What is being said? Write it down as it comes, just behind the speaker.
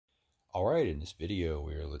Alright, in this video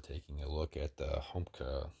we are taking a look at the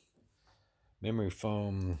HOMCA memory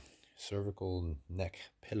foam cervical neck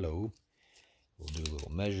pillow. We'll do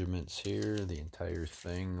little measurements here. The entire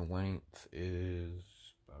thing length is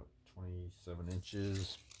about 27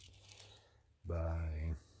 inches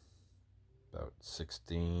by about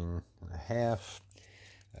 16 and a half.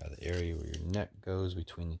 The area where your neck goes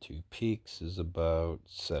between the two peaks is about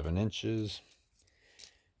 7 inches.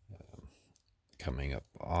 Coming up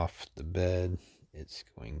off the bed, it's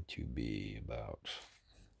going to be about,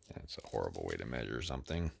 that's a horrible way to measure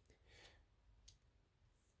something,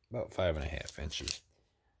 about 5.5 inches.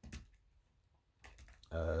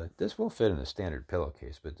 This will fit in a standard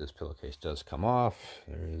pillowcase, but this pillowcase does come off.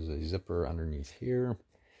 There is a zipper underneath here.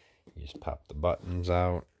 You just pop the buttons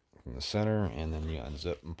out from the center, and then you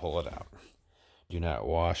unzip and pull it out. Do not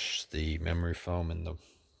wash the memory foam in the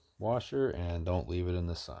washer, and don't leave it in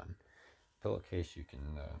the sun. Pillowcase you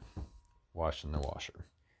can wash in the washer.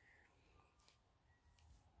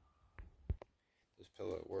 This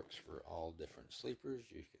pillow works for all different sleepers.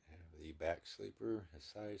 You can have the back sleeper, a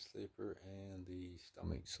side sleeper, and the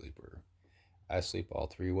stomach sleeper. I sleep all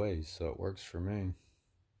three ways, so it works for me.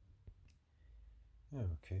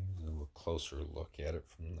 Okay, a little closer look at it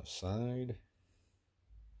from the side.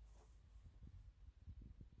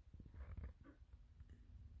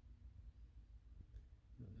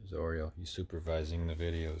 There's Oriel. He's supervising the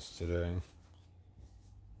videos today.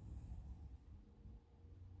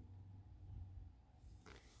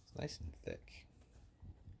 It's nice and thick.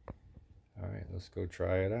 Alright, let's go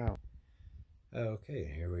try it out.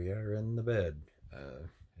 Okay, here we are in the bed.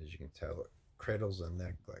 As you can tell, it cradles the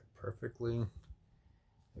neck like perfectly.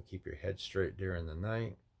 It'll keep your head straight during the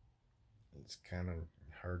night. It's kind of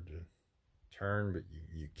hard to turn, but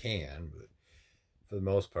you can, but for the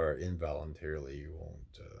most part, involuntarily, your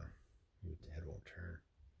head won't turn.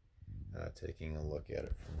 Taking a look at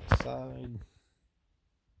it from the side.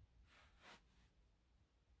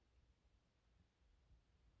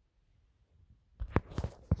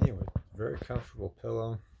 Anyway, very comfortable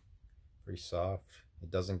pillow, very soft. It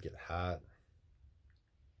doesn't get hot,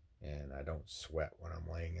 and I don't sweat when I'm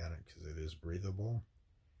laying on it because it is breathable.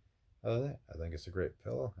 Other than that, I think it's a great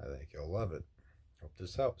pillow. I think you'll love it. Hope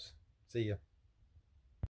this helps. See ya.